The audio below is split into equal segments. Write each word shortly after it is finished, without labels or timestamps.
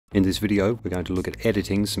In this video, we're going to look at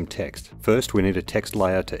editing some text. First, we need a text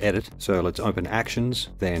layer to edit, so let's open Actions,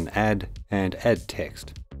 then Add, and Add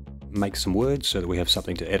Text. Make some words so that we have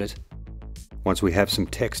something to edit. Once we have some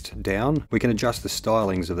text down, we can adjust the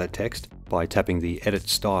stylings of that text by tapping the Edit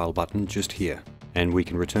Style button just here. And we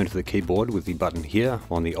can return to the keyboard with the button here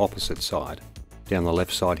on the opposite side. Down the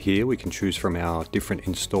left side here, we can choose from our different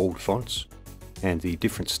installed fonts and the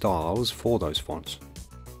different styles for those fonts.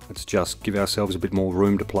 Let's just give ourselves a bit more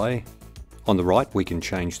room to play. On the right, we can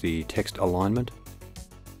change the text alignment,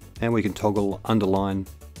 and we can toggle underline,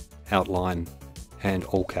 outline, and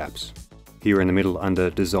all caps. Here in the middle under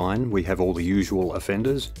Design, we have all the usual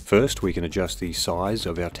offenders. First, we can adjust the size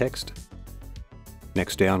of our text.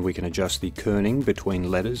 Next down, we can adjust the kerning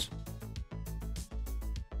between letters.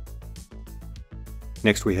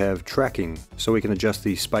 Next we have tracking, so we can adjust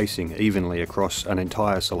the spacing evenly across an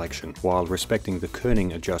entire selection while respecting the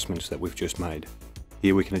kerning adjustments that we've just made.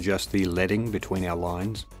 Here we can adjust the leading between our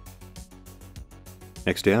lines.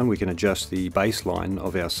 Next down we can adjust the baseline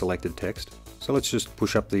of our selected text. So let's just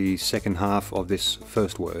push up the second half of this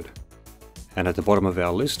first word. And at the bottom of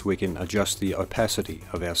our list we can adjust the opacity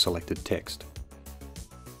of our selected text.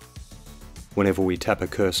 Whenever we tap a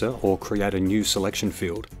cursor or create a new selection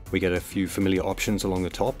field, we get a few familiar options along the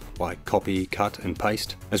top, like copy, cut and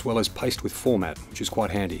paste, as well as paste with format, which is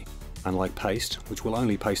quite handy. Unlike paste, which will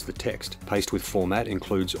only paste the text, paste with format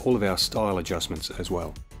includes all of our style adjustments as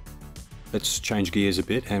well. Let's change gears a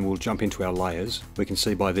bit and we'll jump into our layers. We can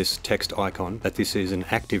see by this text icon that this is an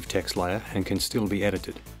active text layer and can still be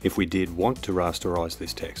edited. If we did want to rasterize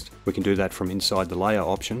this text, we can do that from inside the layer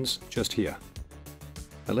options just here.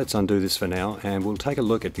 Now let's undo this for now and we'll take a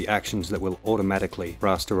look at the actions that will automatically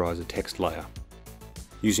rasterize a text layer.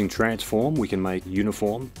 Using transform, we can make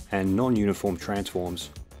uniform and non-uniform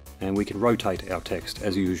transforms, and we can rotate our text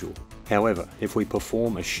as usual. However, if we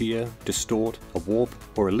perform a shear, distort, a warp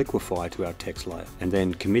or a liquefy to our text layer and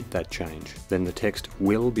then commit that change, then the text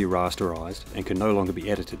will be rasterized and can no longer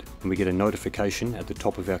be edited, and we get a notification at the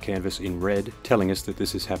top of our canvas in red telling us that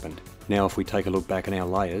this has happened. Now if we take a look back in our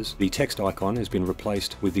layers, the text icon has been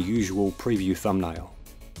replaced with the usual preview thumbnail.